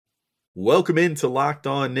Welcome into Locked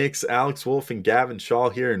On Knicks. Alex Wolf and Gavin Shaw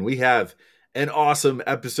here, and we have an awesome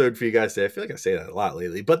episode for you guys today. I feel like I say that a lot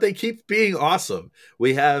lately, but they keep being awesome.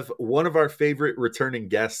 We have one of our favorite returning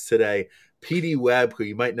guests today, PD Webb, who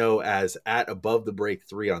you might know as at Above the Break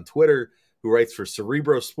 3 on Twitter, who writes for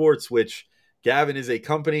Cerebro Sports, which, Gavin, is a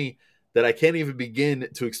company that I can't even begin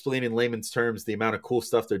to explain in layman's terms the amount of cool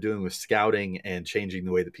stuff they're doing with scouting and changing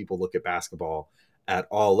the way that people look at basketball at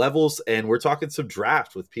all levels. And we're talking some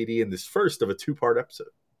draft with PD in this first of a two-part episode.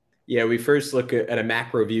 Yeah, we first look at a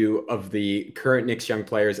macro view of the current Knicks young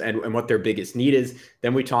players and what their biggest need is.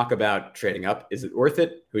 Then we talk about trading up. Is it worth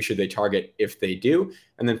it? Who should they target if they do?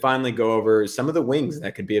 And then finally go over some of the wings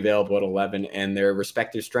that could be available at 11 and their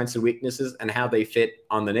respective strengths and weaknesses and how they fit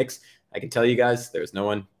on the Knicks. I can tell you guys there's no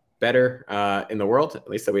one better in the world, at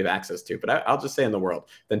least that we have access to. But I'll just say in the world,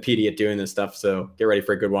 than PD at doing this stuff. So get ready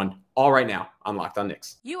for a good one. All right now on Locked On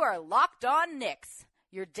Knicks. You are Locked On Knicks,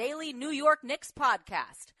 your daily New York Knicks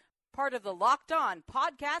podcast. Part of the Locked On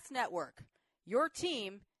Podcast Network. Your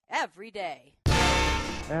team every day.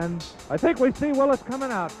 And I think we see Willis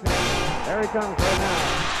coming out. There he comes right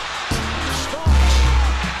now. Starks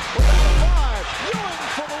without a 5. Ewing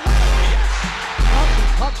for the win. Yes.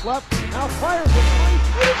 Puck left. Now fires it.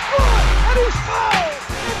 And he's good. And he's fouled.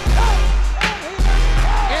 It counts. And he is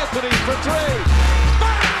fouled. Anthony for 3.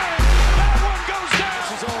 Bang! That one goes down.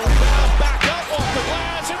 This is all rebound. Back up off the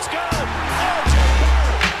glass. It's good. RJ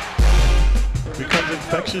Barrett. Becomes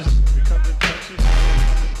infectious.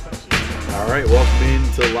 All right, welcome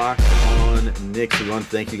into Locked On Knicks. We want to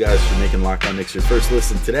thank you guys for making Locked On Knicks your first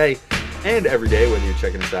listen today and every day, whether you're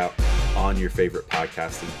checking us out on your favorite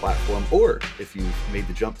podcasting platform or if you've made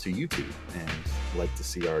the jump to YouTube and like to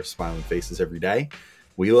see our smiling faces every day.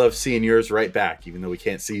 We love seeing yours right back. Even though we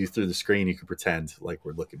can't see you through the screen, you can pretend like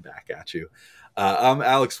we're looking back at you. I'm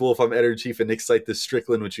Alex Wolf. I'm editor-in-chief of Knicks site, The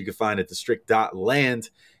Strickland, which you can find at thestrick.land.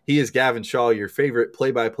 He is Gavin Shaw, your favorite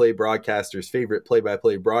play-by-play broadcaster's favorite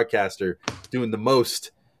play-by-play broadcaster, doing the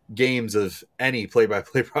most games of any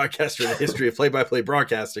play-by-play broadcaster in the history of play-by-play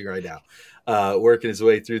broadcasting right now, working his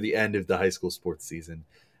way through the end of the high school sports season.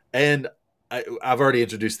 And I've already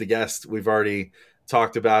introduced the guest. We've already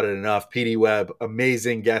talked about it enough. PD Webb,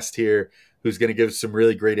 amazing guest here, who's going to give some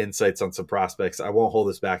really great insights on some prospects. I won't hold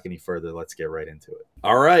this back any further. Let's get right into it.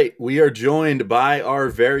 All right. We are joined by our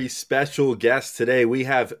very special guest today. We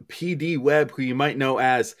have PD Webb, who you might know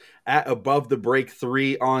as at Above the Break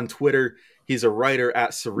 3 on Twitter. He's a writer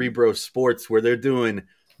at Cerebro Sports, where they're doing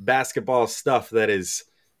basketball stuff that is,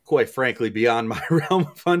 quite frankly, beyond my realm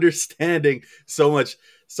of understanding. So much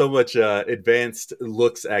advanced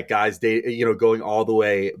looks at guys, going all the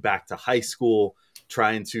way back to high school,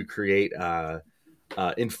 trying to create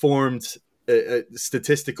informed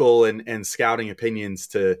statistical and scouting opinions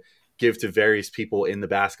to give to various people in the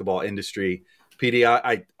basketball industry. PD,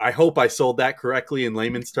 I hope I sold that correctly in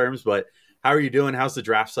layman's terms, but how are you doing? How's the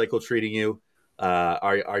draft cycle treating you?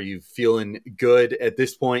 Are you feeling good at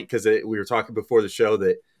this point? Because we were talking before the show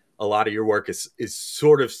that a lot of your work is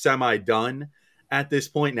sort of semi-done at this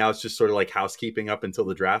point. Now it's just sort of like housekeeping up until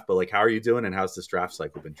the draft. But how are you doing, and how's this draft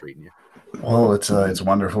cycle been treating you? Well, it's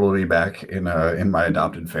wonderful to be back in my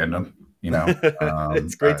adopted fandom.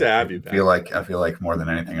 It's great to have you back. I feel like more than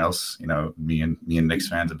anything else, me and Knicks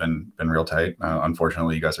fans have been real tight.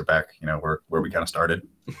 Unfortunately, you guys are back. Where we kind of started.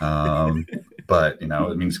 But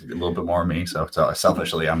it means a little bit more of me. So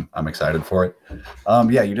selfishly, I'm excited for it.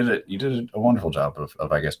 Yeah, you did a wonderful job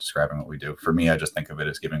of I guess describing what we do. For me, I just think of it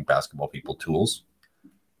as giving basketball people tools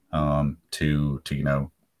to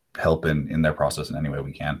help in their process in any way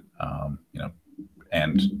we can.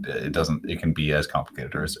 And it can be as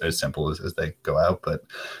complicated or as simple as they go out. But,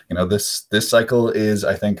 this cycle is,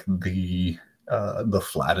 I think, the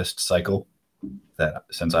flattest cycle that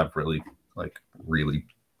since I've really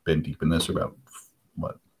been deep in this for about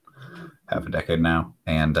half a decade now.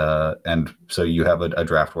 And so you have a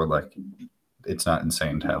draft where it's not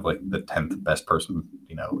insane to have the 10th best person,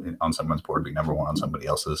 on someone's board be number one on somebody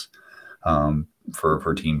else's.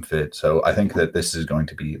 For team fit. So I think that this is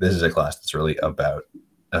a class that's really about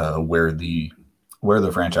where the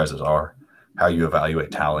franchises are, how you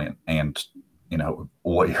evaluate talent, and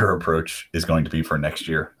what your approach is going to be for next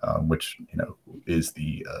year, which is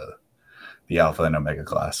the alpha and omega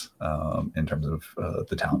class in terms of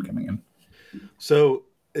the talent coming in. So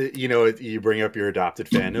you bring up your adopted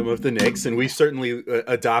fandom of the Knicks, and we certainly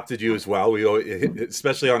adopted you as well. We always,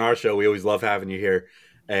 especially on our show, we always love having you here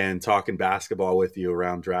and talking basketball with you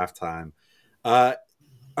around draft time.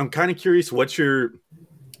 I'm kind of curious, what's your,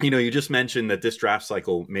 you just mentioned that this draft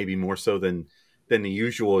cycle, maybe more so than the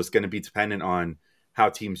usual, is going to be dependent on how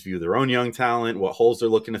teams view their own young talent, what holes they're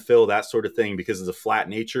looking to fill, that sort of thing, because of the flat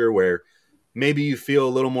nature where maybe you feel a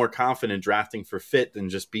little more confident drafting for fit than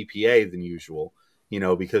just BPA than usual,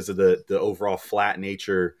 because of the overall flat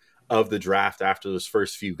nature of the draft after those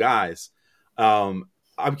first few guys.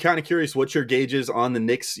 I'm kind of curious what your gauge is on the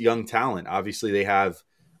Knicks' young talent. Obviously, they have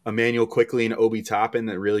Emmanuel Quickley and Obi Toppin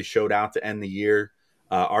that really showed out to end the year.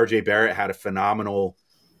 RJ Barrett had a phenomenal,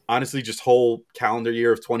 honestly, just whole calendar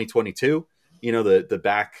year of 2022. The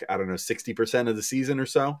back, 60% of the season or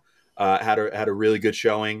so, had a really good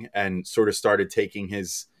showing and sort of started taking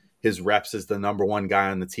his reps as the number one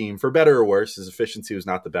guy on the team, for better or worse. His efficiency was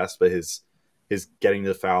not the best, but his getting to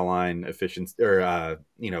the foul line efficiency, or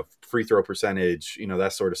free throw percentage,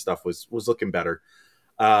 that sort of stuff was looking better.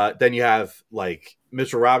 Then you have like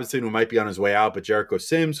Mitchell Robinson, who might be on his way out, but Jericho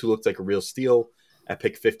Sims, who looked like a real steal at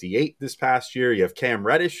pick 58 this past year. You have Cam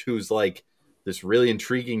Reddish, who's like this really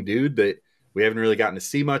intriguing dude that we haven't really gotten to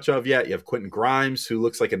see much of yet. You have Quentin Grimes, who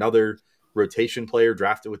looks like another rotation player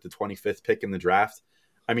drafted with the 25th pick in the draft.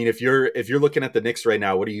 I mean, if you're looking at the Knicks right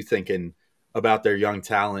now, what are you thinking about their young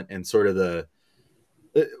talent and sort of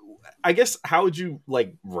I guess, how would you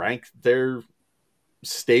like rank their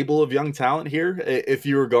stable of young talent here? If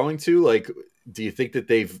you were going to, like, do you think that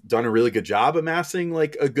they've done a really good job amassing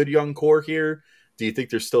like a good young core here? Do you think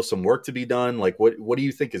there's still some work to be done? Like, what do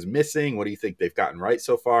you think is missing? What do you think they've gotten right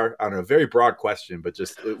so far? I don't know, very broad question, but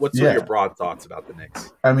just what's some of your broad thoughts about the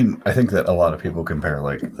Knicks? I mean, I think that a lot of people compare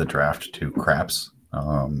like the draft to craps,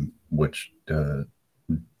 which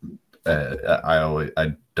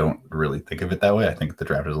I don't really think of it that way. I think the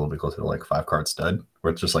draft is a little bit closer to like 5-card stud,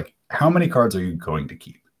 where it's just like, how many cards are you going to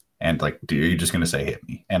keep? And like, are you just going to say hit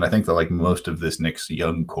me? And I think that like most of this Knicks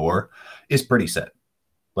young core is pretty set.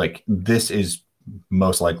 Like, this is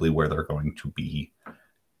most likely where they're going to be,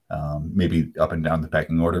 maybe up and down the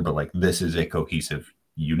pecking order, but like, this is a cohesive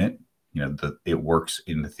unit. It works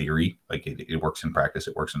in the theory, like it works in practice,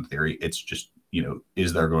 it works in theory. It's just,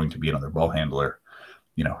 is there going to be another ball handler?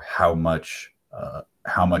 How much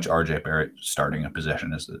RJ Barrett starting a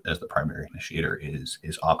possession as the primary initiator is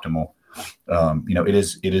optimal.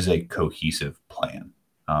 It is a cohesive plan.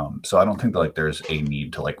 So I don't think that like there's a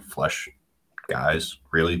need to like flesh guys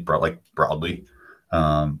really broadly.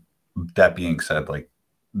 That being said, like,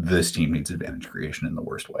 this team needs advantage creation in the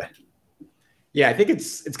worst way. Yeah, I think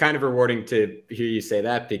it's kind of rewarding to hear you say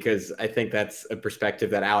that, because I think that's a perspective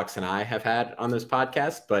that Alex and I have had on this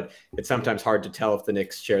podcast, but it's sometimes hard to tell if the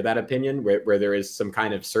Knicks share that opinion, where there is some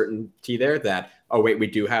kind of certainty there that, oh, wait, we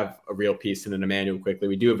do have a real piece in an Emmanuel Quickley.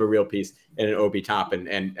 We do have a real piece in an Obi Toppin,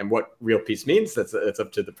 and what real piece means, that's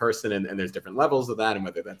up to the person, and there's different levels of that, and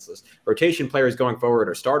whether that's those rotation players going forward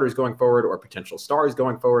or starters going forward or potential stars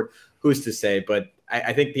going forward, who's to say? But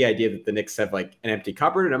I think the idea that the Knicks have like an empty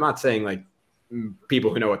cupboard, and I'm not saying like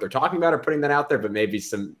people who know what they're talking about are putting that out there, but maybe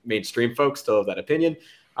some mainstream folks still have that opinion,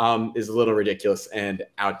 is a little ridiculous and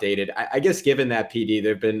outdated. I guess given that, PD,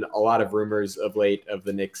 there have been a lot of rumors of late of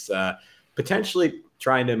the Knicks potentially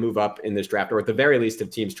trying to move up in this draft, or at the very least of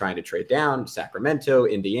teams trying to trade down. Sacramento,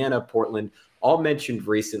 Indiana, Portland, all mentioned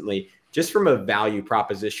recently. Just from a value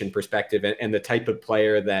proposition perspective and the type of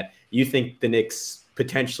player that you think the Knicks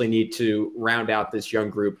potentially need to round out this young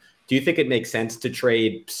group, do you think it makes sense to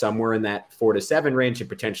trade somewhere in that 4 to 7 range and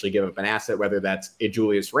potentially give up an asset, whether that's a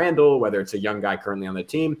Julius Randle, whether it's a young guy currently on the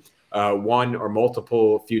team, one or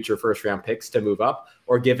multiple future first-round picks to move up?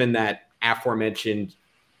 Or given that aforementioned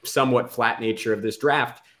somewhat flat nature of this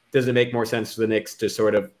draft, does it make more sense for the Knicks to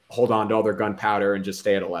sort of hold on to all their gunpowder and just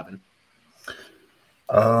stay at 11?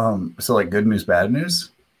 So like, good news, bad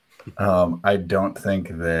news. I don't think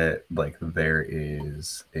that like there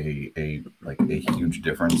is a huge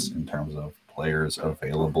difference in terms of players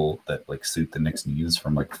available that like suit the Knicks needs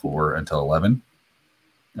from like 4 until 11.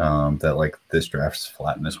 That like this draft's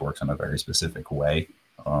flatness works in a very specific way,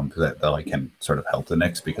 that like can sort of help the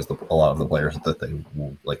Knicks, because a lot of the players that they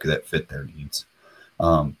will like that fit their needs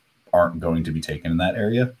aren't going to be taken in that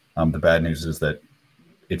area. The bad news is that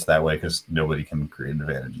it's that way because nobody can create an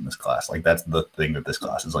advantage in this class. Like, that's the thing that this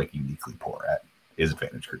class is like uniquely poor at, is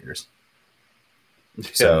advantage creators.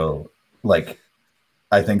 So like,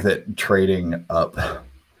 I think that trading up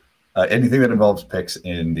anything that involves picks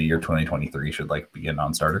in the year 2023 should like be a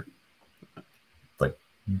non-starter. Like,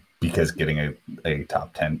 because getting a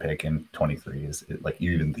top 10 pick in 23 is like,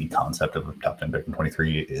 even the concept of a top 10 pick in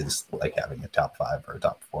 23 is like having a top 5 or a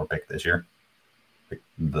top 4 pick this year.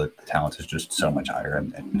 The talent is just so much higher,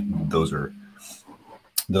 and those are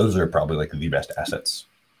probably like the best assets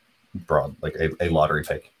broad, like a lottery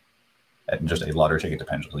pick, and just a lottery ticket to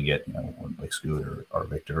potentially get, like Scooter or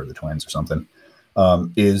Victor or the Twins or something,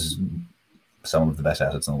 is some of the best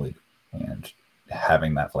assets in the league, and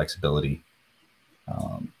having that flexibility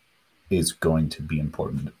is going to be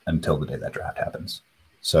important until the day that draft happens.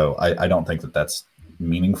 So I don't think that that's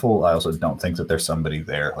meaningful. I also don't think that there's somebody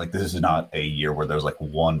there. Like, this is not a year where there's like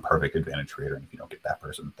one perfect advantage creator, and if you don't get that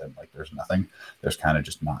person, then like there's nothing. There's kind of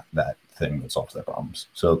just not that thing that solves their problems.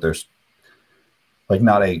 So there's like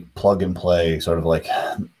not a plug and play sort of like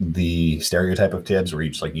the stereotype of kids where you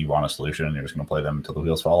just like you want a solution and you're just going to play them until the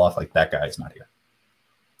wheels fall off. Like, that guy is not here.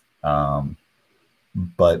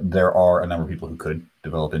 But there are a number of people who could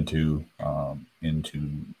develop into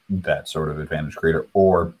that sort of advantage creator,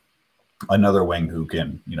 or another wing who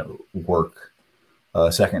can, work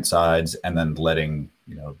second sides and then letting,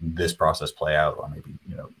 this process play out, or maybe,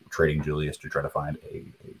 trading Julius to try to find a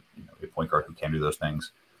point guard who can do those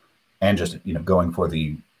things, and just, going for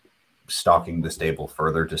stocking the stable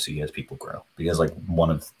further to see as people grow. Because like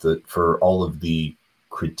for all of the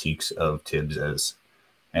critiques of Tibbs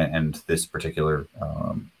and this particular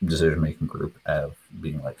decision-making group of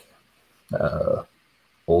being like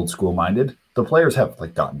old school minded, the players have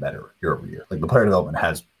like gotten better year over year. Like, the player development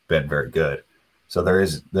has been very good. So there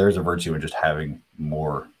is a virtue in just having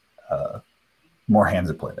more hands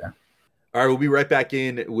at play there. All right, we'll be right back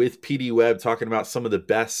in with PD Webb talking about some of the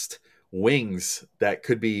best wings that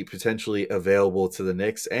could be potentially available to the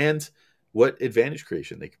Knicks and what advantage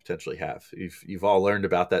creation they could potentially have. You've all learned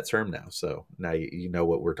about that term now, so now you know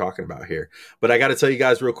what we're talking about here. But I got to tell you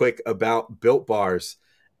guys real quick about Built Bars.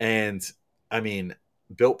 And I mean,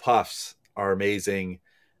 Built Puffs are amazing,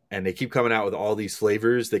 and they keep coming out with all these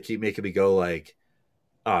flavors that keep making me go like,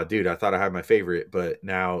 oh, dude, I thought I had my favorite, but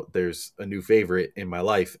now there's a new favorite in my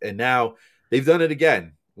life. And now they've done it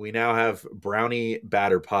again. We now have brownie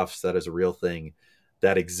batter puffs. That is a real thing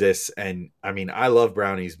that exists. And I mean, I love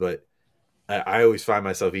brownies, but I always find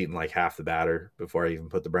myself eating like half the batter before I even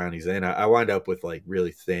put the brownies in. I wind up with like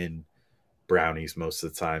really thin brownies most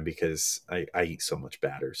of the time because I eat so much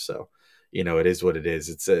batter. So, it is what it is.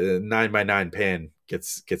 It's a 9x9 pan,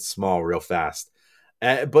 gets small real fast.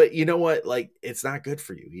 But you know what? Like, it's not good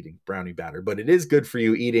for you eating brownie batter, but it is good for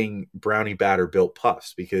you eating brownie batter Built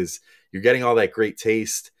Puffs, because you're getting all that great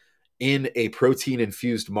taste in a protein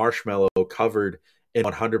infused marshmallow covered in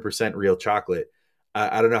 100% real chocolate.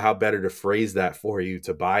 I don't know how better to phrase that for you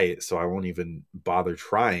to buy it, so I won't even bother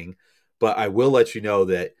trying. But I will let you know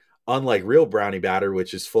that unlike real brownie batter,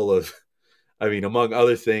 which is full of, among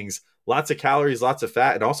other things, lots of calories, lots of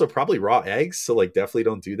fat, and also probably raw eggs. So like, definitely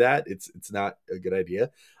don't do that. It's not a good idea.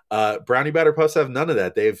 Brownie batter puffs have none of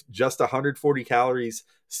that. They have just 140 calories,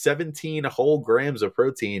 17 whole grams of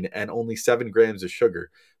protein, and only 7 grams of sugar.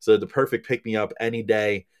 So the perfect pick me up any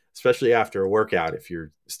day, especially after a workout. If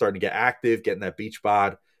you're starting to get active, getting that beach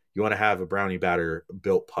bod, you want to have a brownie batter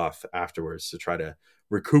Built Puff afterwards to try to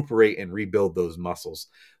recuperate and rebuild those muscles.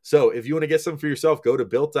 So if you want to get some for yourself, go to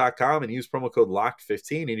built.com and use promo code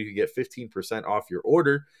LOCKED15 and you can get 15% off your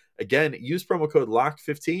order. Again, use promo code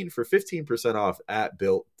LOCKED15 for 15% off at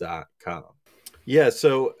built.com. Yeah,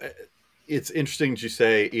 so it's interesting to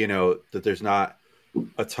say, that there's not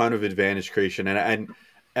a ton of advantage creation. And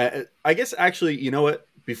I guess actually, you know what?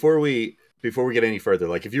 Before we get any further,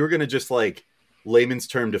 like, if you were going to just like layman's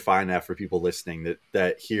term define that for people listening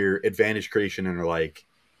that hear advantage creation and are like,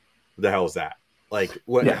 what the hell is that? Like,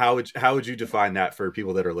 what? Yeah. How would you define that for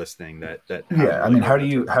people that are listening? That yeah, I mean, how do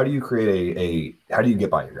you create how do you get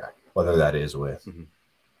by your guy? Whether that is with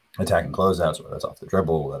attacking closeouts, whether that's off the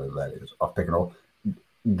dribble, whether that is off pick and roll.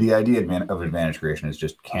 The idea of advantage creation is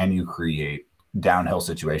just, can you create downhill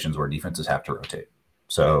situations where defenses have to rotate?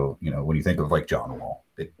 So, when you think of like John Wall,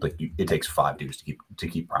 it takes 5 dudes to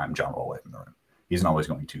keep prime John Wall away from the rim. He isn't always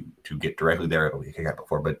going to get directly there. It'll be a kick out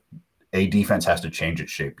before, but a defense has to change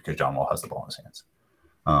its shape because John Wall has the ball in his hands.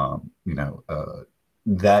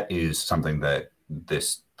 That is something that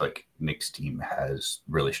this like Knicks team has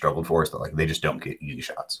really struggled for, is that like they just don't get easy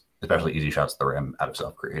shots, especially easy shots at the rim out of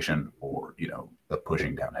self creation or the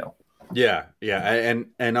pushing downhill. Yeah, and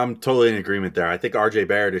I'm totally in agreement there. I think RJ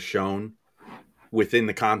Barrett has shown within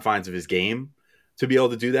the confines of his game to be able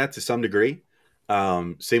to do that to some degree.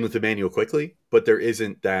 Same with Emmanuel Quickley, but there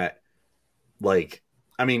isn't that, like,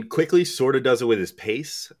 Quickley sort of does it with his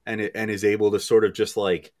pace and is able to sort of just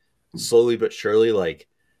like slowly but surely, like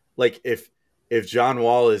if John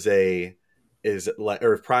Wall or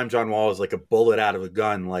if prime John Wall is like a bullet out of a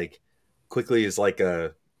gun, like Quickley is like I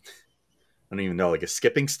don't even know, like a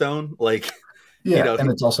skipping stone, like, yeah.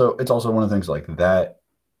 And it's also one of the things like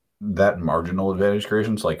that marginal advantage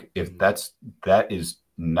creations, like if that is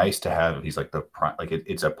nice to have if he's like the prime, like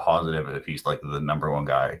it's a positive if he's like the number one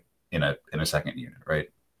guy in a second unit, right?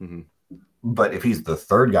 But if he's the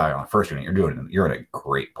third guy on first unit, you're in a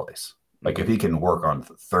great place. Like if he can work on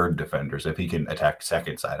third defenders, if he can attack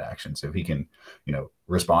second side actions, if he can,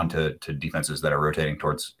 respond to defenses that are rotating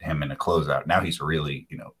towards him in a closeout, now he's really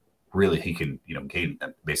he can, gain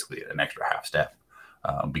basically an extra half step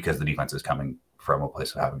because the defense is coming from a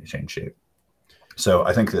place of having to change shape. So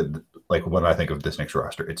I think that, like, when I think of this Knicks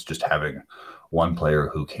roster, it's just having one player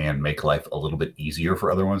who can make life a little bit easier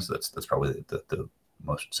for other ones. That's probably the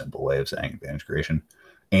most simple way of saying advantage creation.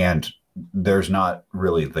 And there's not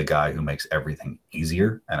really the guy who makes everything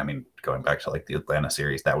easier. And I mean, going back to like the Atlanta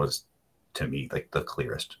series, that was to me like the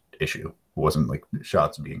clearest issue. It wasn't like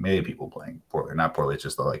shots being made, people playing poorly or not poorly. It's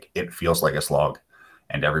just like it feels like a slog,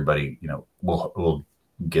 and everybody will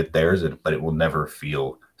get theirs, but it will never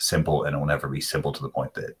feel simple, and it will never be simple to the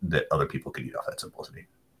point that other people can eat off that simplicity.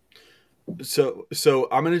 So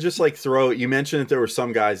I'm gonna just like you mentioned that there were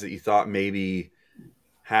some guys that you thought maybe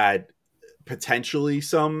had potentially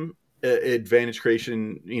some advantage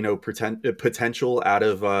creation, potential out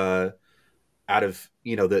of the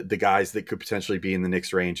guys that could potentially be in the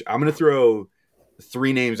Knicks range. I'm going to throw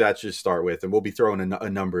 3 names at you to start with, and we'll be throwing a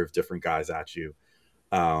number of different guys at you,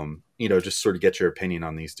 just sort of get your opinion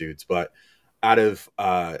on these dudes. But out of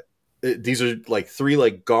these are like 3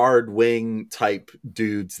 like guard wing type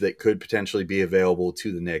dudes that could potentially be available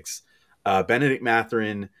to the Knicks. Bennedict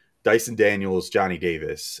Mathurin, Dyson Daniels, Johnny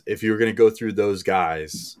Davis. If you were going to go through those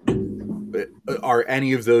guys, are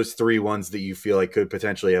any of those 3 ones that you feel like could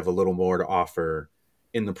potentially have a little more to offer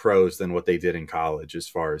in the pros than what they did in college as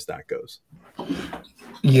far as that goes?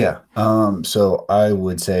 Yeah. So I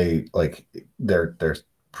would say like they're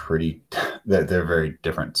very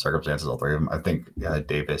different circumstances, all 3 of them. I think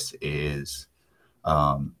Davis is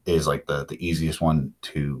like the easiest one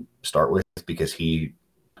to start with, because he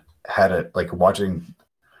had watching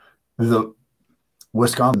the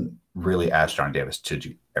Wisconsin really asked Johnny Davis to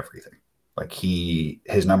do everything. Like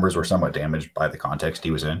his numbers were somewhat damaged by the context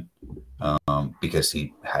he was in, because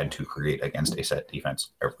he had to create against a set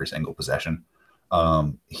defense every single possession.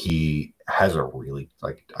 He has a really,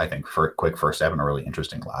 I think, for a quick first step and a really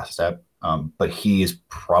interesting last step. But he is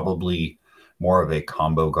probably more of a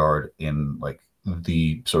combo guard in like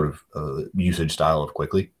the sort of usage style of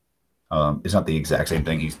Quickly. It's not the exact same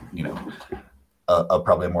thing. He's,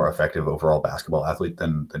 probably a more effective overall basketball athlete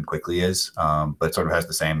than Quickly is, but sort of has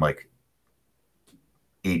the same like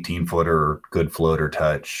 18-footer, good floater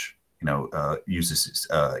touch. Uses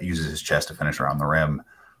his chest to finish around the rim.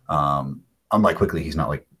 Unlike Quickly, he's not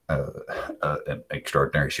like an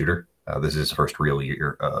extraordinary shooter. This is his first real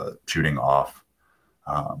year shooting off,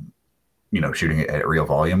 shooting at real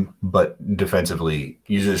volume, but defensively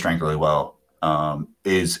uses his strength really well.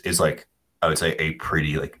 Is like, I would say, a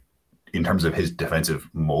pretty, like, in terms of his defensive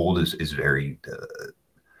mold is very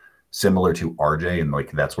similar to RJ, and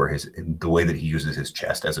like that's where the way that he uses his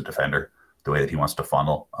chest as a defender, the way that he wants to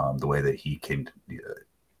funnel, the way that he can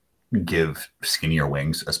give skinnier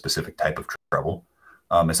wings a specific type of trouble,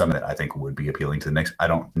 is something that I think would be appealing to the Knicks. I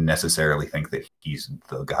don't necessarily think that he's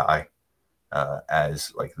the guy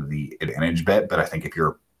as like the advantage bet, but I think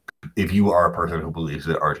if you are a person who believes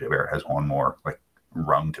that RJ Barrett has one more like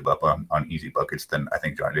rung to up on easy buckets, then I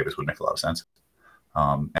think Johnny Davis would make a lot of sense.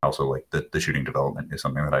 And also, like, the shooting development is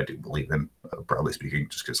something that I do believe in, broadly speaking,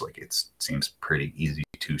 just because like it seems pretty easy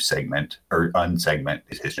to segment or unsegment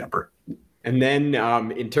his jumper. And then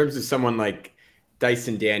in terms of someone like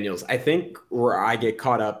Dyson Daniels, I think where I get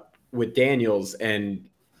caught up with Daniels, and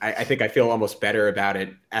I think I feel almost better about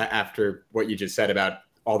it after what you just said about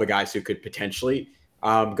all the guys who could potentially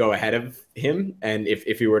go ahead of him, and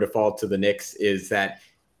if he were to fall to the Knicks, is that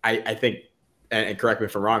I think, and correct me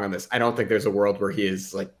if I'm wrong on this, I don't think there's a world where he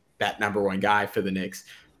is like that number 1 guy for the Knicks,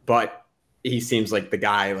 but he seems like the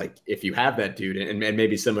guy, like if you have that dude, and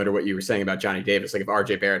maybe similar to what you were saying about Johnny Davis, like if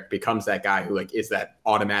RJ Barrett becomes that guy who like is that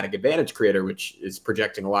automatic advantage creator, which is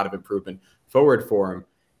projecting a lot of improvement forward for him,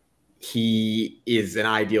 he is an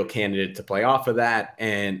ideal candidate to play off of that.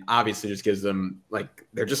 And obviously just gives them, like,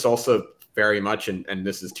 they're just also very much, and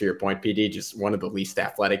this is to your point, PD, just one of the least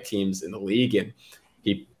athletic teams in the league, and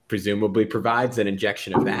he presumably provides an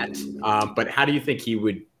injection of that. But how do you think he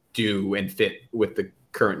would do and fit with the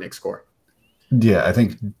current Knicks core? Yeah, I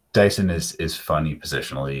think Dyson is funny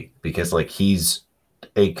positionally, because like he's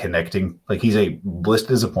a connecting, like he's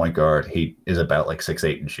listed as a point guard. He is about like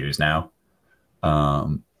 6'8" in shoes now.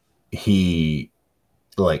 He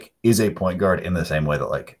like is a point guard in the same way that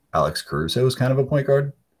like Alex Caruso is kind of a point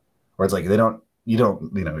guard, where it's like you're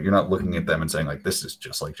not looking at them and saying like this is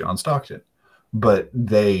just like John Stockton, but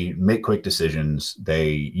they make quick decisions.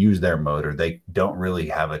 They use their motor. They don't really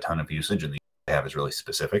have a ton of usage, and the they have is really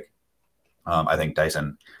specific. I think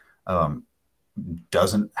Dyson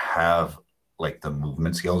doesn't have like the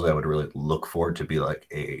movement skills I would really look for to be like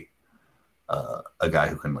a guy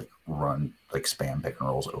who can like run like spam pick and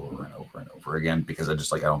rolls over and over and over again, because I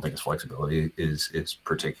don't think his flexibility is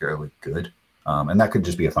particularly good. And that could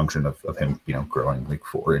just be a function of him, growing like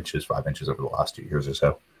 4 inches, 5 inches over the last 2 years or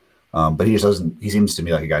so. But he seems to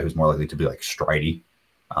me like a guy who's more likely to be like stridey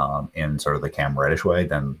in sort of the Cam Reddish way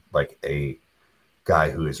than like a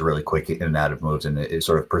guy who is really quick in and out of moves, and it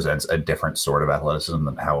sort of presents a different sort of athleticism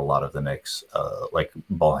than how a lot of the Knicks like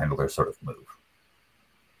ball handlers sort of move.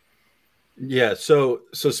 Yeah. So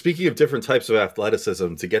speaking of different types of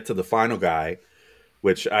athleticism, to get to the final guy,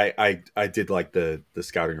 which I did like the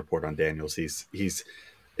scouting report on Daniels. He's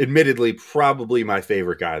admittedly probably my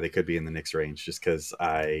favorite guy that could be in the Knicks range, just because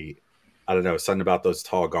I don't know, something about those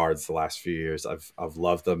tall guards the last few years. I've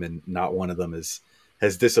loved them, and not one of them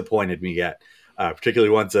has disappointed me yet. Particularly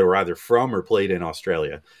ones that were either from or played in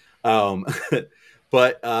Australia.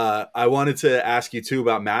 But I wanted to ask you too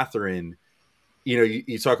about Mathurin.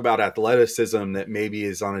 You talk about athleticism that maybe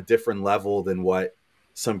is on a different level than what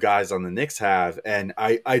some guys on the Knicks have. And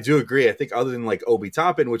I do agree. I think other than like Obi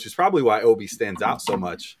Toppin, which is probably why Obi stands out so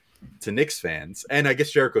much to Knicks fans, and I guess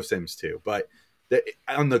Jericho Sims too. But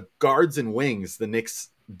on the guards and wings, the Knicks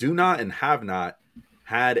do not and have not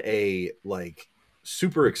had a like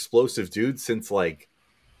super explosive dude since like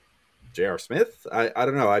J.R. Smith. I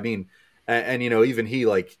don't know. I mean, and even he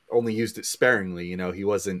like only used it sparingly. He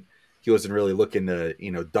wasn't really looking to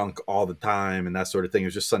dunk all the time and that sort of thing. It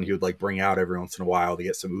was just something he would like bring out every once in a while to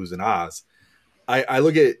get some oohs and ahs. I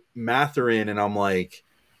look at Mathurin and I'm like,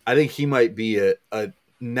 I think he might be a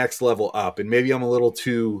next level up, and maybe I'm a little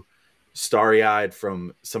too starry-eyed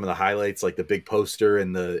from some of the highlights, like the big poster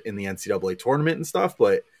in the NCAA tournament and stuff,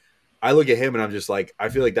 but I look at him and I'm just like, I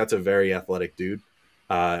feel like that's a very athletic dude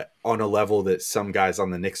on a level that some guys on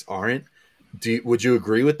the Knicks aren't. Would you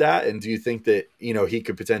agree with that? And do you think that, he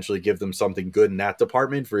could potentially give them something good in that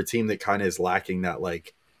department for a team that kind of is lacking that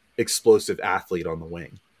like explosive athlete on the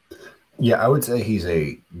wing? Yeah, I would say he's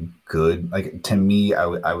a good, like, to me,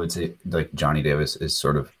 I would say like Johnny Davis is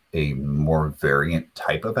sort of a more variant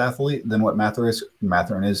type of athlete than what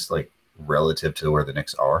Mathurin is, like relative to where the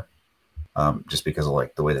Knicks are. Just because of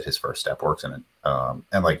like the way that his first step works in it.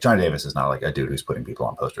 And like Johnny Davis is not like a dude who's putting people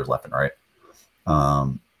on posters left and right.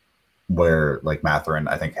 Where like Mathurin,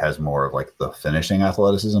 I think, has more of like the finishing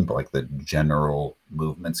athleticism, but like the general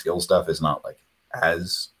movement skill stuff is not like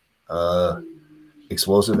as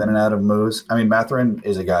explosive in and out of moves. I mean, Mathurin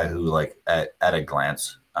is a guy who like at a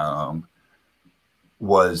glance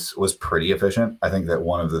was pretty efficient. I think that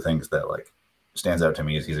one of the things that like stands out to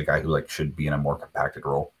me is he's a guy who like should be in a more compacted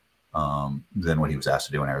role than what he was asked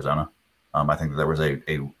to do in Arizona. I think that there was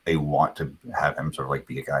a want to have him sort of like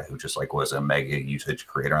be a guy who just like was a mega usage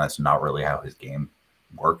creator, and that's not really how his game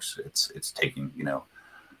works. It's taking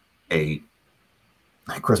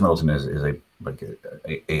Chris Middleton is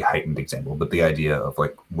a heightened example, but the idea of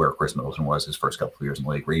like where Chris Middleton was his first couple of years in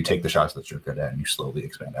the league, where you take the shots that you're good at and you slowly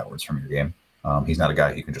expand outwards from your game. He's not a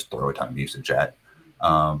guy you can just throw a ton of usage at,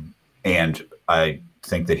 and I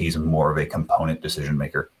think that he's more of a component decision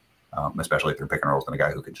maker. Especially through pick and rolls, than a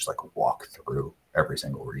guy who could just like walk through every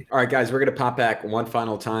single read. All right, guys, we're going to pop back one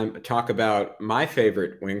final time, talk about my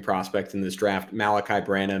favorite wing prospect in this draft, Malachi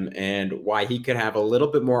Branham, and why he could have a little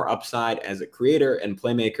bit more upside as a creator and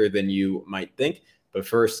playmaker than you might think. But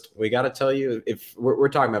first, we got to tell you, if we're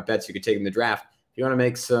talking about bets you could take in the draft, if you want to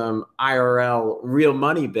make some IRL real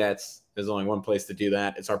money bets, there's only one place to do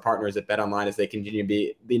that. It's our partners at BetOnline, as they continue to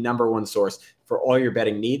be the number one source for all your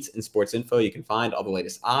betting needs and sports info. You can find all the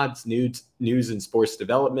latest odds, news and sports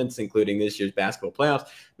developments, including this year's basketball playoffs,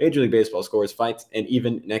 Major League Baseball scores, fights, and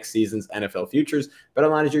even next season's NFL futures.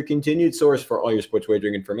 BetOnline is your continued source for all your sports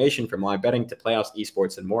wagering information, from live betting to playoffs,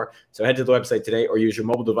 esports, and more. So head to the website today or use your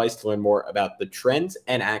mobile device to learn more about the trends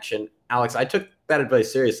and action. Alex, I took that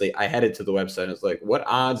advice seriously. I headed to the website. I was like, what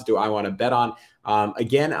odds do I want to bet on?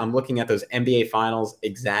 Again, I'm looking at those NBA Finals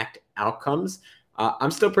exact outcomes.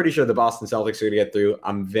 I'm still pretty sure the Boston Celtics are going to get through.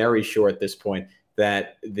 I'm very sure at this point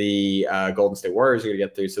that the Golden State Warriors are going to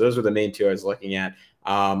get through. So those were the main two I was looking at.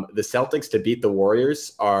 The Celtics to beat the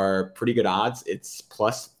Warriors are pretty good odds. It's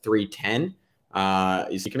plus 310. So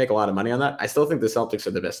you can make a lot of money on that. I still think the Celtics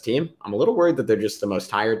are the best team. I'm a little worried that they're just the most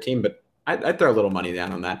tired team, but I'd throw a little money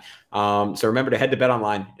down on that. So remember to head to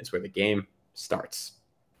BetOnline. It's where the game starts.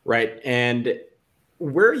 Right. And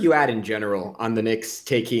where are you at in general on the Knicks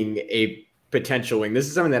taking a potential wing? This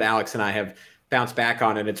is something that Alex and I have bounced back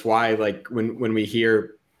on, and it's why, like, when we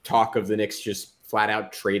hear talk of the Knicks just flat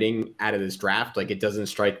out trading out of this draft, like, it doesn't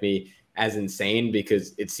strike me as insane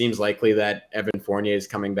because it seems likely that Evan Fournier is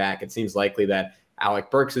coming back. It seems likely that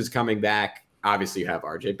Alec Burks is coming back. Obviously, you have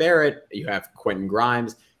RJ Barrett, you have Quentin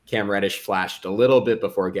Grimes. Cam Reddish flashed a little bit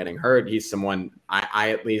before getting hurt. He's someone I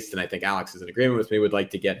at least, and I think Alex is in agreement with me, would like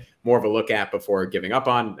to get more of a look at before giving up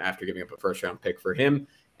on, after giving up a first-round pick for him.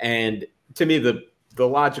 And to me, the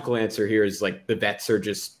logical answer here is like the vets are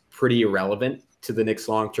just pretty irrelevant to the Knicks'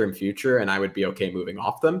 long-term future, and I would be okay moving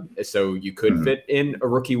off them. So you could fit in a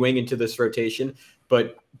rookie wing into this rotation.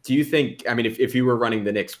 But do you think, I mean, if you were running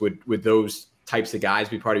the Knicks, would those types of guys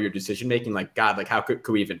be part of your decision making? Like, God, like how could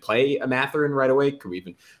we even play a Mathurin right away? Could we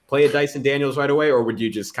even play a Dyson Daniels right away? Or would you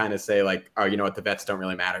just kind of say like, oh, you know what, the vets don't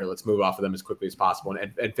really matter. Let's move off of them as quickly as possible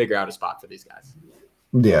and figure out a spot for these guys?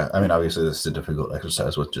 Yeah, I mean, obviously this is a difficult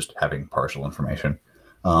exercise with just having partial information.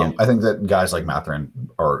 I think that guys like Mathurin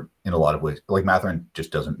are in a lot of ways, like Mathurin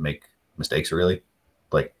just doesn't make mistakes really.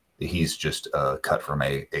 Like he's just cut from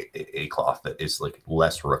a cloth that is like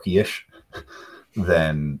less rookie-ish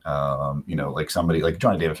than, like somebody like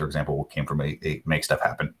Johnny Davis, for example, came from a make stuff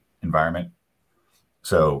happen environment.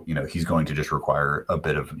 So, he's going to just require a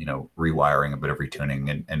bit of, rewiring, a bit of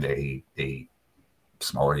retuning and a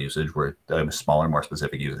smaller usage where a smaller, more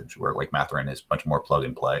specific usage where like Mathurin is much more plug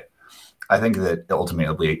and play. I think that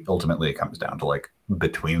ultimately it comes down to like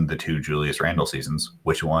between the two Julius Randle seasons,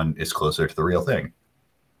 which one is closer to the real thing.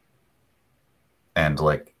 And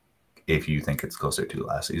like, if you think it's closer to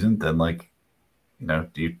last season, then like,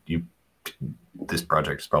 this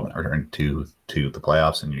project is probably not returning to the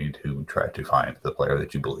playoffs, and you need to try to find the player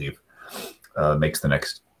that you believe makes the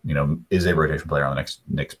next, is a rotation player on the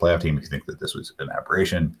next playoff team. If you think that this was an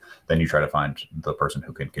aberration, then you try to find the person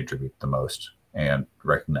who can contribute the most, and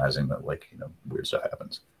recognizing that weird stuff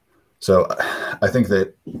happens. So I think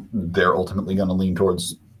that they're ultimately going to lean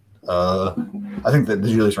towards. I think that the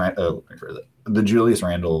Julius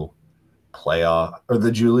Randle playoff or the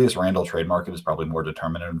Julius Randle trade market is probably more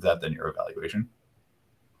determinative of that than your evaluation.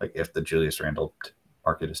 Like if the Julius Randle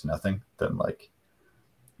market is nothing, then like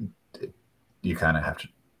you kind of have to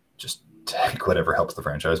just take whatever helps the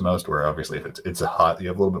franchise most. Where obviously if it's a hot, you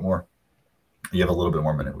have a little bit more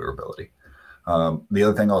maneuverability. The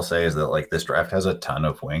other thing I'll say is that like this draft has a ton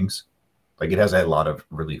of wings. Like it has a lot of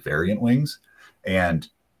really variant wings, and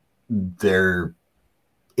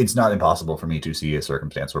it's not impossible for me to see a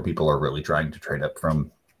circumstance where people are really trying to trade up from,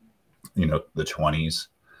 the 20s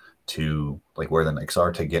to like where the Knicks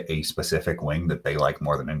are to get a specific wing that they like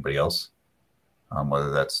more than anybody else.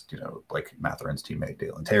 Whether that's, like Mathurin's teammate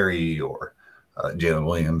Dalen Terry or Jalen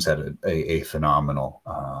Williams had a phenomenal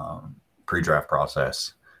pre-draft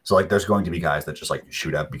process. So like there's going to be guys that just like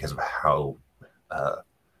shoot up because of how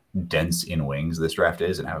dense in wings this draft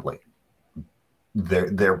is, and how like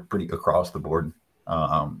they're pretty across the board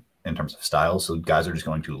in terms of styles. So guys are just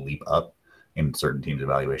going to leap up in certain teams'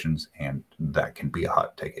 evaluations, and that can be a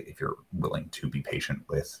hot ticket if you're willing to be patient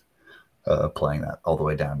with playing that all the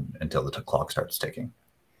way down until the clock starts ticking.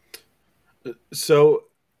 So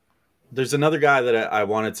there's another guy that I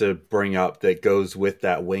wanted to bring up that goes with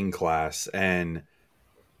that wing class, and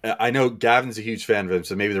I know Gavin's a huge fan of him,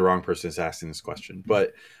 so maybe the wrong person is asking this question,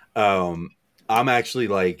 but I'm actually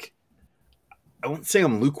like, I wouldn't say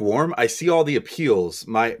I'm lukewarm. I see all the appeals.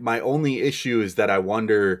 My only issue is that I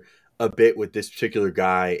wonder a bit with this particular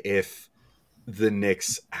guy if the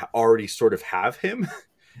Knicks already sort of have him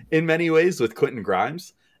in many ways with Quentin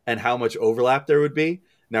Grimes, and how much overlap there would be.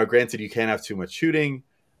 Now, granted, you can't have too much shooting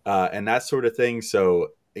and that sort of thing, so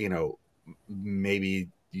maybe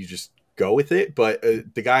you just go with it. But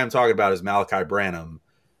the guy I'm talking about is Malachi Branham,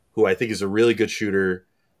 who I think is a really good shooter,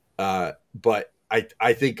 but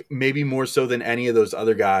I think maybe more so than any of those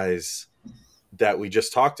other guys that we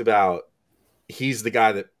just talked about, he's the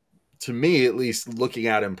guy that, to me at least, looking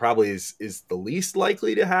at him, probably is the least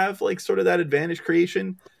likely to have like sort of that advantage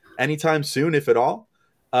creation anytime soon, if at all.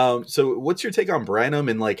 So what's your take on Branham,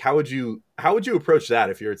 and like how would you approach that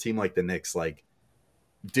if you're a team like the Knicks? Like,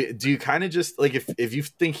 do you kind of just like, if you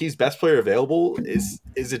think he's best player available, is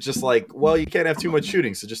it just like, well, you can't have too much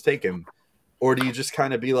shooting, so just take him? Or do you just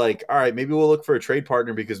kind of be like, all right, maybe we'll look for a trade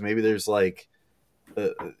partner because maybe there's like,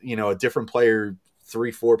 a different player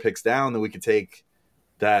 3-4 picks down that we could take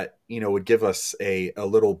that, would give us a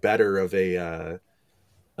little better of a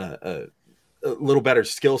little better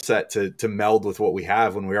skill set to meld with what we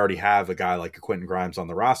have when we already have a guy like a Quentin Grimes on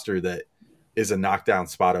the roster that is a knockdown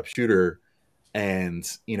spot up shooter and,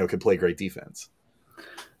 can play great defense.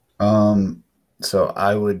 So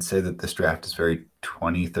I would say that this draft is very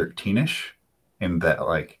 2013-ish. In that,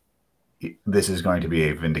 like, this is going to be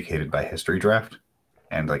a vindicated by history draft.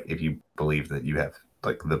 And, like, if you believe that you have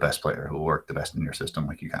like the best player who will work the best in your system,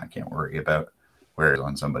 like you kind of can't worry about where it's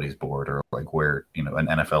on somebody's board or like where, you know, an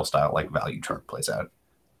NFL style like value chart plays out.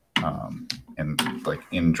 And like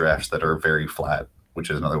in drafts that are very flat, which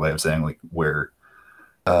is another way of saying like where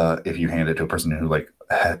if you hand it to a person who like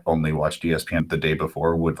had only watched ESPN the day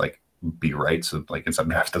before would like be right. So like in some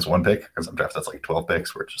drafts that's 1 pick, in some drafts that's like 12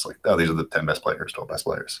 picks, where it's just like, oh, these are the 10 best players, 12 best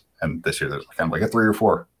players. And this year there's kind of like a 3 or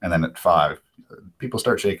 4, and then at 5 people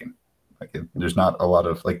start shaking. Like there's not a lot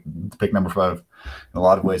of like pick number 5 in a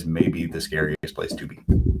lot of ways maybe the scariest place to be.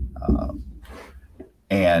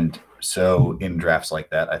 And so in drafts like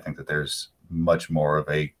that, I think that there's much more of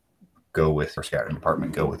a go with your scouting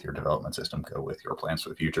department, go with your development system, go with your plans for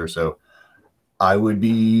the future. So I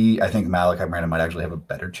think Malachi Branham might actually have a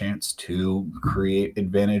better chance to create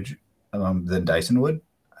advantage than Dyson would.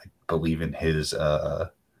 I believe in his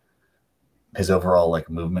overall like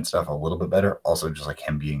movement stuff a little bit better. Also, just like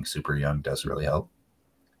him being super young does really help.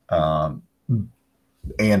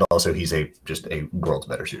 And also he's just a world's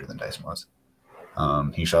better shooter than Dyson was.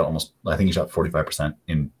 He shot 45%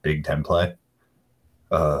 in Big Ten play.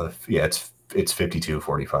 It's 52,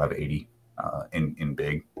 45, 80 in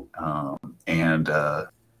big.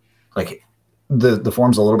 Like the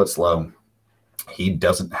form's a little bit slow. He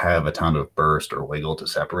doesn't have a ton of burst or wiggle to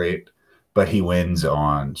separate, but he wins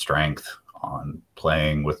on strength, on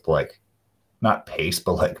playing with like not pace,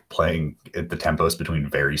 but like playing at the tempos between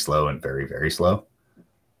very slow and very, very slow,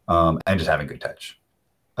 and just having good touch.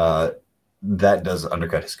 That does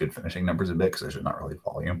undercut his good finishing numbers a bit because there's not really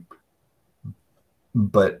volume.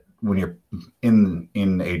 But when you're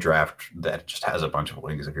in a draft that just has a bunch of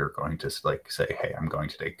wings, if you're going to like say, hey, I'm going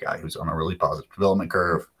to take a guy who's on a really positive development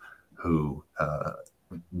curve, who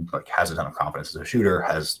like has a ton of confidence as a shooter,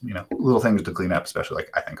 has, you know, little things to clean up, especially like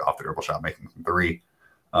I think off the dribble shot making from 3,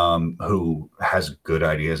 who has good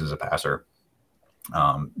ideas as a passer,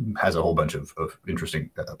 has a whole bunch of interesting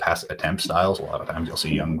pass attempt styles. A lot of times you'll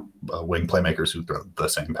see young wing playmakers who throw the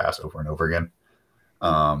same pass over and over again.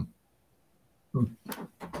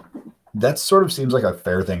 That sort of seems like a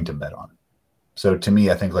fair thing to bet on. So to me,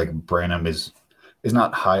 I think like Branham is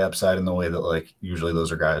not high upside in the way that like usually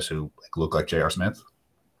those are guys who like look like J.R. Smith,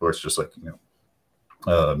 or it's just like, you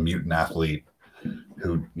know, a mutant athlete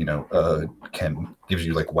who, you know, gives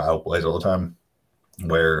you like wow plays all the time,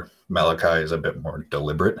 where Malachi is a bit more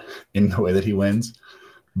deliberate in the way that he wins.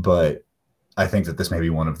 But I think that this may be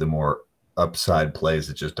one of the more upside plays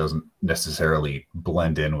that just doesn't necessarily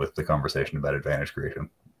blend in with the conversation about advantage creation.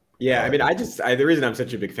 Yeah, I mean, the reason I'm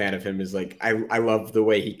such a big fan of him is like I love the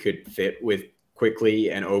way he could fit with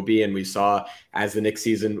Quickley and Obi, and we saw as the Knicks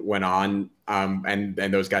season went on, and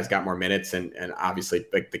those guys got more minutes, and obviously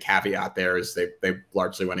like the caveat there is they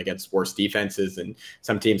largely went against worse defenses and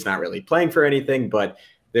some teams not really playing for anything, but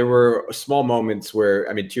there were small moments where,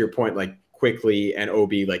 I mean, to your point, like Quickley and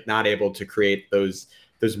Obi like not able to create those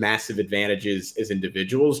massive advantages as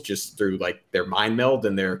individuals just through like their mind meld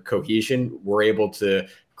and their cohesion, were able to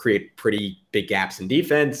create pretty big gaps in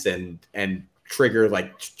defense and trigger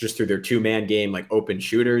like just through their 2-man game, like open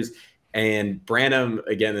shooters. And Branham,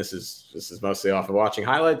 again, this is mostly off of watching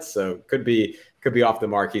highlights, so could be off the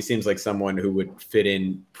mark. He seems like someone who would fit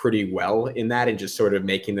in pretty well in that, and just sort of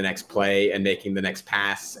making the next play and making the next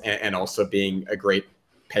pass, and also being a great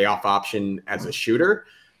payoff option as a shooter.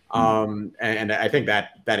 And I think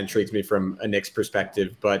that intrigues me from a Knicks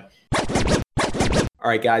perspective. But all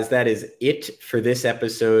right, guys, that is it for this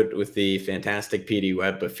episode with the fantastic PD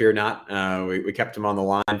Webb. But fear not, we kept him on the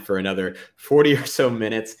line for another 40 or so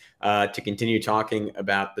minutes to continue talking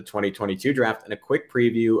about the 2022 draft and a quick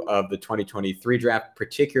preview of the 2023 draft,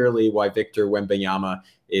 particularly why Victor Wembanyama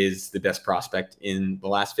is the best prospect in the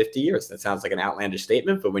last 50 years. That sounds like an outlandish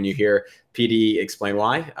statement, but when you hear PD explain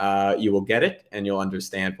why, you will get it, and you'll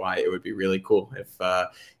understand why it would be really cool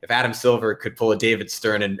if Adam Silver could pull a David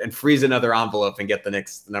Stern and freeze another envelope and get the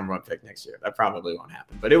number 1 pick next year. That probably won't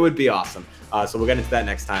happen, but it would be awesome. So we'll get into that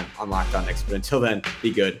next time on Locked On Knicks. But until then,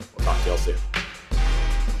 be good. We'll talk to you all soon.